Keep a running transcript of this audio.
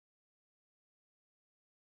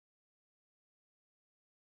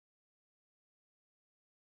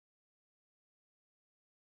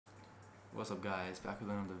What's up guys, back with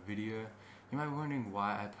another video. You might be wondering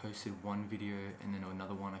why I posted one video and then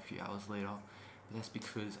another one a few hours later. But that's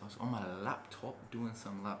because I was on my laptop doing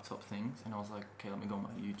some laptop things and I was like, okay, let me go on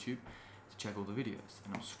my YouTube to check all the videos.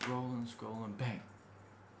 And I'm scrolling, bang.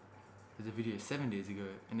 There's a video 7 days ago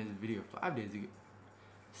and there's a video 5 days ago.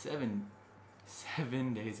 Seven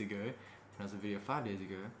days ago, and there's a video 5 days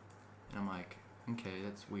ago. And I'm like, okay,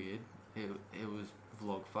 that's weird. It was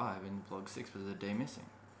vlog 5 and vlog 6 was a day missing.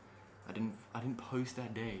 I didn't post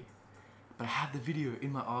that day, but I have the video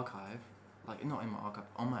in my archive, like not in my archive,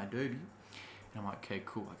 on my Adobe, and I'm like, okay,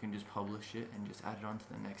 cool, I can just publish it and just add it on to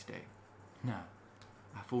the next day. Now,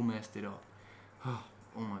 I full messed it up. Oh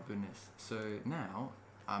my goodness. So now,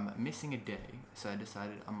 I'm missing a day, so I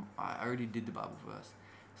decided, I already did the Bible verse,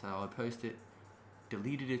 so I would post it,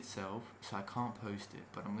 deleted itself, so I can't post it,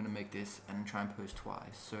 but I'm going to make this and try and post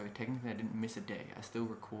twice. So technically I didn't miss a day. I still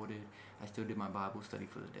recorded, I still did my Bible study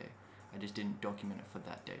for the day. I just didn't document it for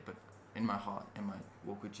that day, but in my heart and my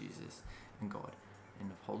walk with Jesus and God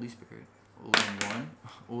and the Holy Spirit,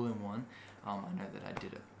 all in one, I know that I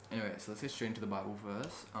did it. Anyway, so let's get straight into the Bible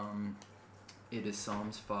verse. It is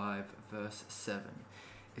Psalms 5 verse 7.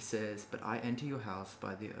 It says, "But I enter your house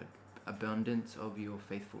by the abundance of your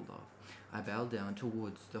faithful love. I bow down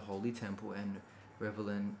towards the holy temple and revel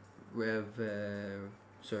of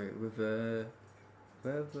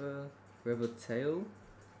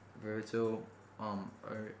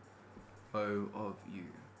you."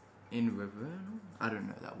 In reverend, I don't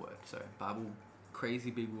know that word, so Bible,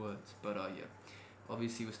 crazy big words, but yeah,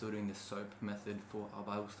 obviously we're still doing the SOAP method for our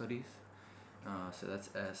Bible studies. So that's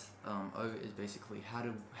S. O is basically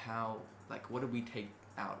what do we take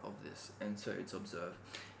out of this? And so it's observe.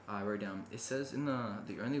 I wrote down, it says in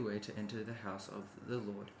the only way to enter the house of the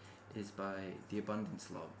Lord is by the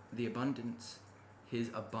abundance love. His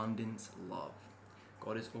abundance love.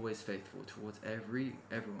 God is always faithful towards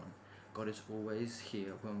everyone. God is always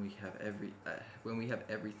here when we have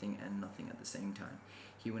everything and nothing at the same time.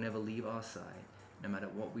 He will never leave our side, no matter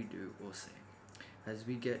what we do or say. As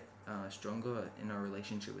we get stronger in our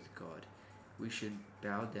relationship with God, we should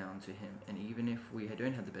bow down to Him, and even if we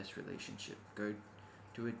don't have the best relationship, go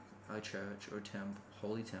to a church or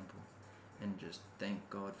holy temple, and just thank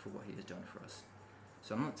God for what He has done for us.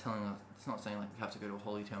 So it's not saying like we have to go to a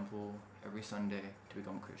holy temple every Sunday to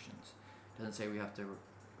become Christians. It doesn't say we have to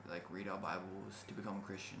like read our Bibles to become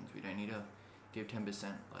Christians. We don't need to give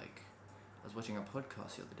 10%. Like, I was watching a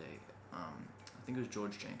podcast the other day. I think it was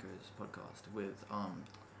George Janko's podcast with I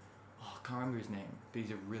can't remember his name, but he's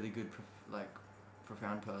a really good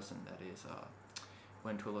profound person that is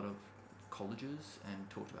went to a lot of colleges and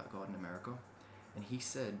talked about God in America. And he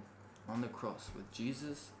said on the cross with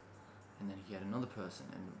Jesus, and then he had another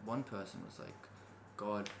person, and one person was like,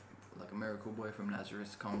 God, like a miracle boy from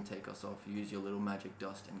Nazareth, come take us off, use your little magic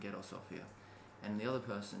dust and get us off here. And the other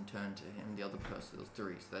person turned to him, the other person, there was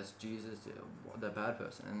three, so that's Jesus, the bad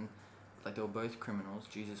person, and like they were both criminals,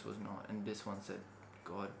 Jesus was not, and this one said,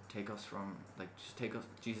 God, take us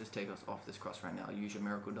Jesus, take us off this cross right now, use your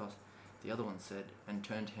miracle dust. The other one said, and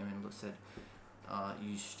turned to him and said,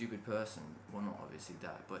 you stupid person, well not obviously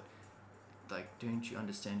that, but like, don't you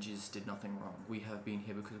understand, Jesus did nothing wrong. We have been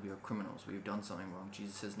here because we are criminals, we have done something wrong.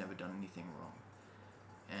 Jesus has never done anything wrong.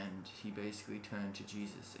 And he basically turned to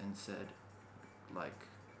Jesus and said, like,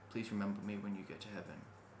 please remember me when you get to heaven.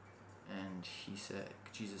 And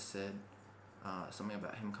Jesus said something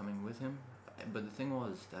about him coming with him. But the thing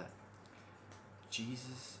was that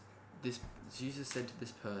Jesus said to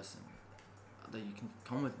this person that you can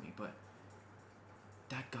come with me, but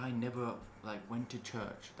that guy never went to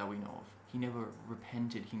church that we know of. He never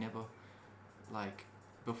repented. He never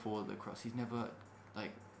before the cross. He's never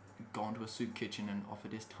gone to a soup kitchen and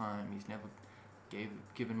offered his time. He's never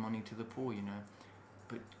given money to the poor,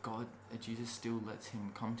 But Jesus still lets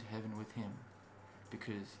him come to heaven with him,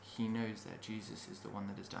 because he knows that Jesus is the one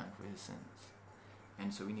that is dying for his sins.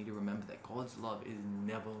 And so we need to remember that God's love is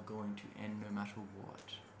never going to end no matter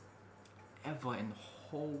what. Ever in the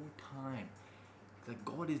whole time. Like,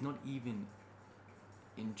 God is not even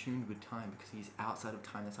in tune with time, because he's outside of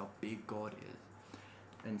time. That's how big God is.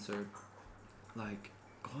 And so,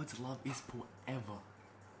 God's love is forever.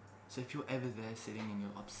 So if you're ever there sitting and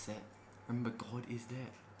you're upset, remember God is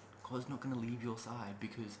there. God's not going to leave your side,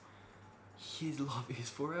 because his love is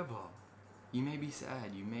forever. You may be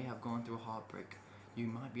sad. You may have gone through a heartbreak. You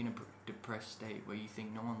might be in a depressed state where you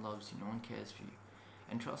think no one loves you, no one cares for you.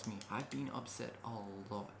 And trust me, I've been upset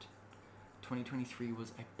a lot. 2023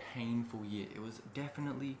 was a painful year. It was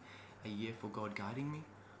definitely a year for God guiding me,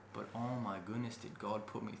 but oh my goodness, did God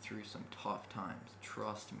put me through some tough times.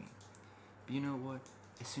 Trust me. But you know what?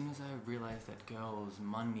 as soon as I realized that girls,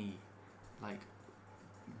 money, like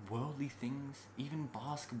worldly things, even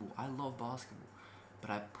basketball, I love basketball, but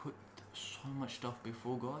I put so much stuff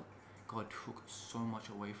before God. God took so much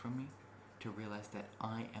away from me to realize that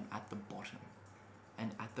I am at the bottom.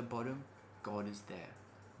 And at the bottom, God is there.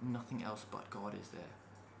 Nothing else but God is there.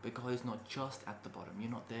 But God is not just at the bottom. You're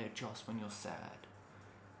not there just when you're sad.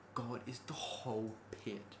 God is the whole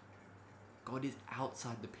pit. God is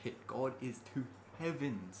outside the pit. God is to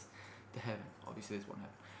heavens. To heaven. Obviously there's one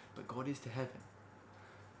heaven. But God is to heaven.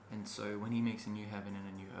 And so when he makes a new heaven and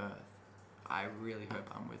a new earth, I really hope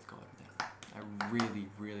I'm with God then. I really,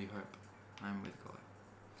 really hope I'm with God.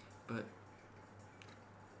 But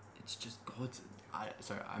it's just God's...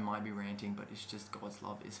 I might be ranting, but it's just God's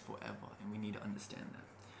love is forever. And we need to understand that.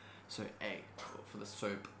 So A, for the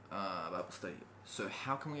SOAP Bible study. So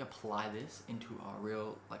how can we apply this into our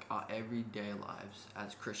real, like our everyday lives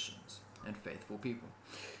as Christians and faithful people?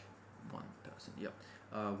 One person, yep.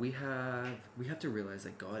 We have to realize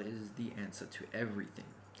that God is the answer to everything.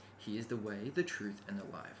 He is the way, the truth, and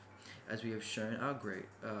the life. As we have shown our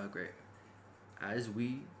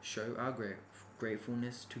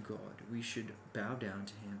gratefulness to God, we should bow down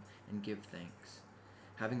to him and give thanks.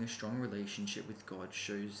 Having a strong relationship with God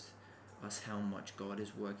shows us how much God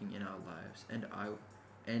is working in our lives,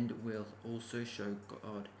 and will also show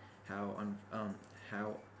God how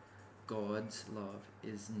God's love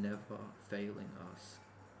is never failing us,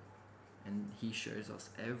 and he shows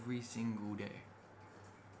us every single day.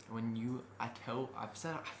 I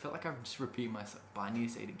feel like I've just repeated myself, but I need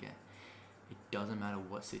to say it again. It doesn't matter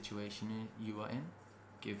what situation you are in,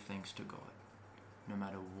 give thanks to God. No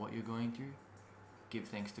matter what you're going through, give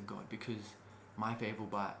thanks to God, because my favorite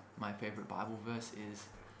Bible verse is,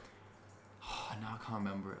 now I can't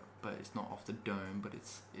remember it, but it's not off the dome, but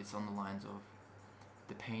it's on the lines of,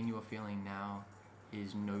 the pain you are feeling now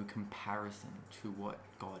is no comparison to what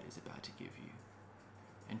God is about to give you.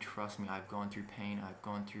 And trust me, I've gone through pain, I've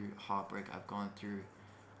gone through heartbreak, I've gone through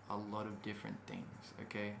a lot of different things,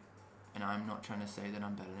 okay? And I'm not trying to say that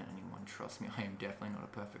I'm better than anyone. Trust me, I am definitely not a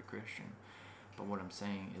perfect Christian. But what I'm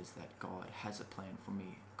saying is that God has a plan for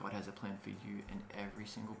me. God has a plan for you and every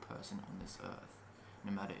single person on this earth.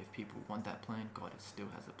 No matter if people want that plan, God still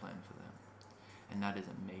has a plan for them. And that is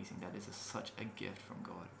amazing. That is such a gift from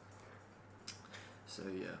God. So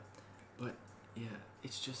yeah. But yeah,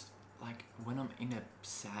 it's just like when I'm in a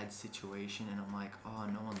sad situation and I'm like, oh,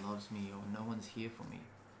 no one loves me or no one's here for me,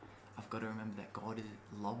 I've got to remember that God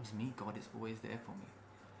loves me. God is always there for me.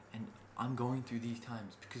 And I'm going through these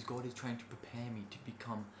times because God is trying to prepare me to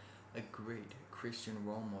become a great Christian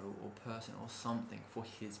role model or person or something for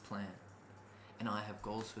his plan. And I have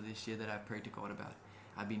goals for this year that I've prayed to God about.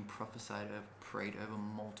 I've been prayed over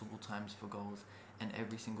multiple times for goals, and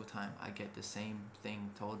every single time I get the same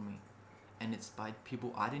thing told me. And it's by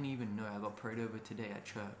people I didn't even know. I got prayed over today at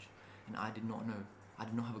church, and I did not know. I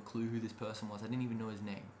did not have a clue who this person was. I didn't even know his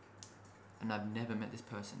name. And I've never met this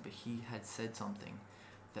person, but he had said something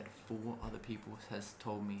that 4 other people has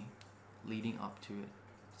told me leading up to it,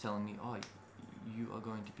 telling me, oh, you are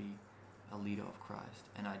going to be a leader of Christ.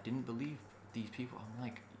 And I didn't believe these people. I'm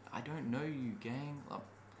like, I don't know you, gang. Oh,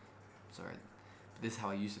 sorry, but this is how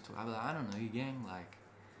I used to talk. I was like, I don't know you, gang. Like,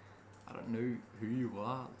 I don't know who you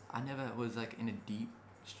are. I never was like in a deep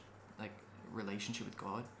like relationship with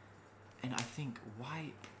God. And I think,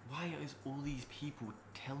 why is all these people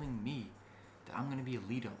telling me that I'm going to be a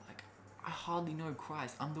leader? Like, I hardly know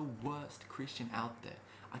Christ. I'm the worst Christian out there.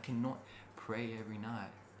 I cannot pray every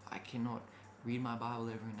night. I cannot read my Bible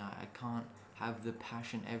every night. I can't have the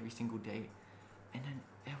passion every single day. And then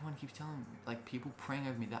everyone keeps telling me, like people praying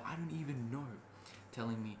over me that I don't even know,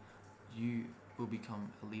 telling me, you will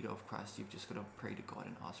become a leader of Christ. You've just got to pray to God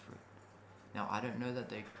and ask for it. Now, I don't know that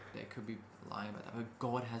they could be lying about that, but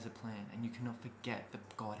God has a plan, and you cannot forget that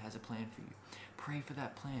God has a plan for you. Pray for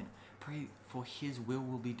that plan. Pray for his will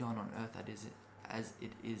be done on earth as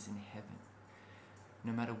it is in heaven.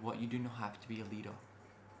 No matter what, you do not have to be a leader.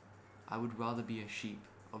 I would rather be a sheep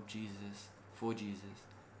of Jesus, for Jesus,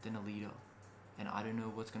 than a leader. And I don't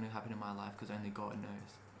know what's going to happen in my life because only God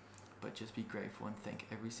knows. But just be grateful and thank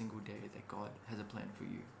every single day that God has a plan for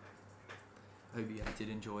you. I hope you guys did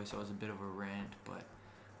enjoy, so it was a bit of a rant, but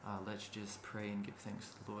let's just pray and give thanks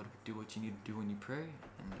to the Lord. Do what you need to do when you pray,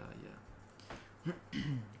 and yeah.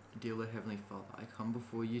 Dear Lord Heavenly Father, I come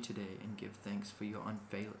before you today and give thanks for your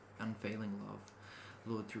unfailing love.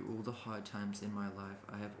 Lord, through all the hard times in my life,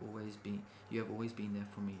 you have always been there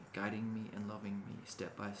for me, guiding me and loving me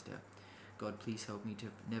step by step. God, please help me to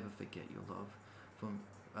never forget your love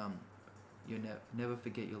never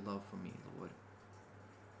forget your love for me, Lord.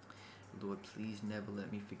 Lord, please never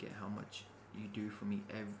let me forget how much you do for me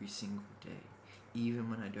every single day, even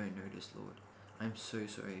when I don't notice, Lord. I'm so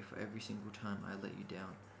sorry for every single time I let you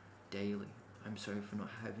down daily. I'm sorry for not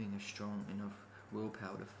having a strong enough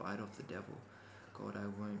willpower to fight off the devil. God,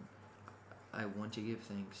 I want to give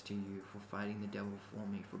thanks to you for fighting the devil for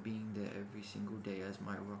me, for being there every single day as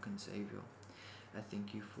my rock and savior. I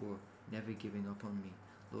thank you for never giving up on me,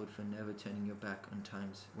 Lord, for never turning your back on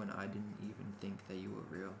times when I didn't even think that you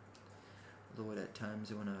were real. Lord, at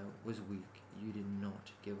times when I was weak, you did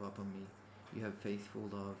not give up on me. You have faithful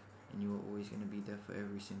love, and you are always going to be there for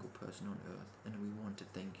every single person on earth, and we want to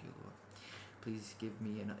thank you, Lord. Please give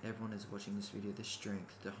me and everyone that's watching this video the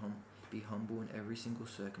strength to be humble in every single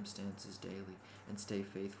circumstances daily and stay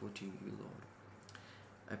faithful to you, Lord.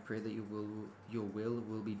 I pray that your will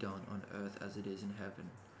will be done on earth as it is in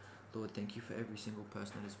heaven. Lord, thank you for every single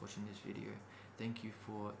person that is watching this video. Thank you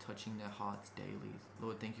for touching their hearts daily.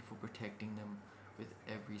 Lord, thank you for protecting them with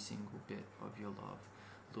every single bit of your love.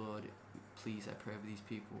 Lord, please, I pray for these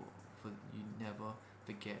people, for you never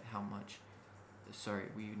forget how much,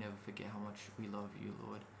 we never forget how much we love you,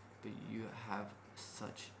 Lord, but you have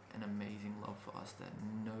such an amazing love for us that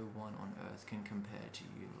no one on earth can compare to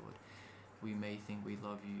you, Lord. We may think we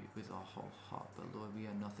love you with our whole heart, but Lord, we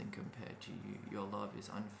are nothing compared to you. Your love is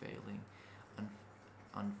unfailing,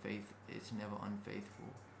 it's never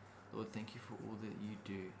unfaithful. Lord, thank you for all that you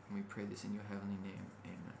do, and we pray this in your heavenly name.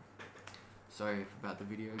 Amen. Sorry about the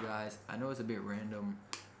video, guys. I know it's a bit random,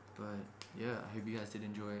 but yeah, I hope you guys did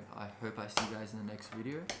enjoy. I hope I see you guys in the next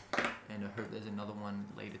video, and I hope there's another one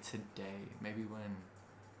later today, maybe when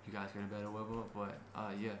you guys go to bed or whatever.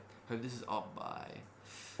 But yeah, hope this is up by,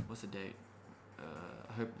 what's the date?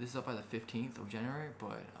 I hope this is up by the 15th of January,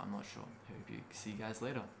 but I'm not sure. Hope you see you guys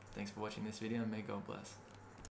later. Thanks for watching this video, and may God bless.